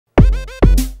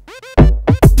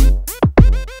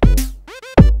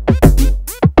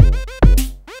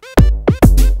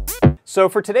So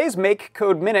for today's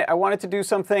MakeCode Minute, I wanted to do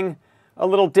something a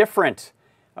little different.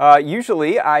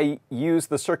 Usually I use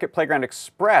the Circuit Playground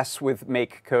Express with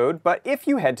MakeCode, but if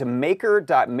you head to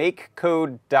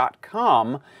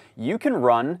maker.makecode.com, you can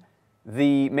run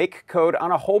the MakeCode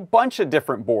on a whole bunch of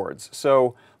different boards.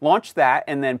 So launch that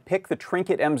and then pick the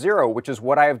Trinket M0, which is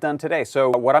what I have done today. So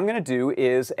what I'm going to do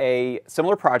is a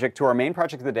similar project to our main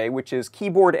project of the day, which is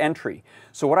keyboard entry.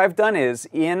 So what I've done is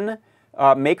in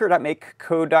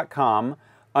maker.makecode.com,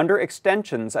 under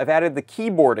extensions, I've added the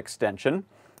keyboard extension,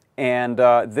 and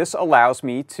this allows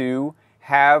me to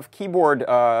have keyboard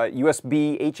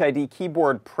USB HID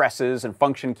keyboard presses and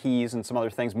function keys and some other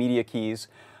things, media keys.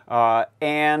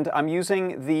 And I'm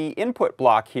using the input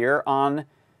block here on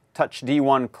touch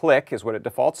D1 click is what it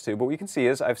defaults to, but what you can see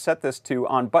is I've set this to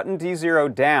on button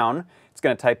D0 down, it's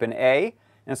going to type in A,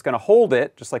 and it's going to hold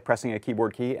it, just like pressing a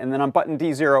keyboard key, and then on button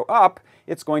D0 up,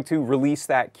 it's going to release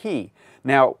that key.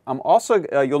 Now, I'm also,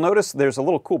 you'll notice there's a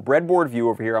little cool breadboard view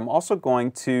over here. I'm also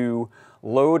going to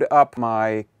load up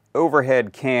my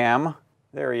overhead cam.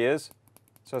 There he is.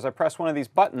 So as I press one of these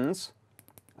buttons,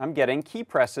 I'm getting key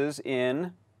presses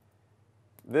in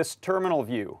this terminal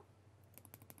view.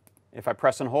 If I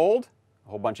press and hold,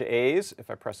 a whole bunch of A's. If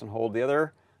I press and hold the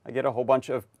other, I get a whole bunch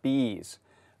of B's.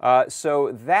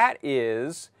 So that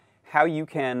is how you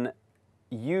can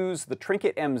use the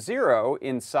Trinket M0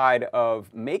 inside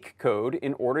of MakeCode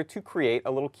in order to create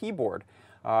a little keyboard.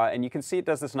 And you can see it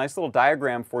does this nice little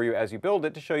diagram for you as you build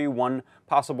it to show you one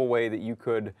possible way that you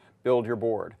could build your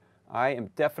board. I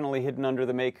am definitely hidden under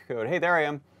the MakeCode. Hey, there I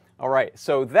am. All right,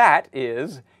 so that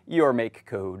is your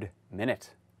MakeCode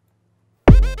Minute.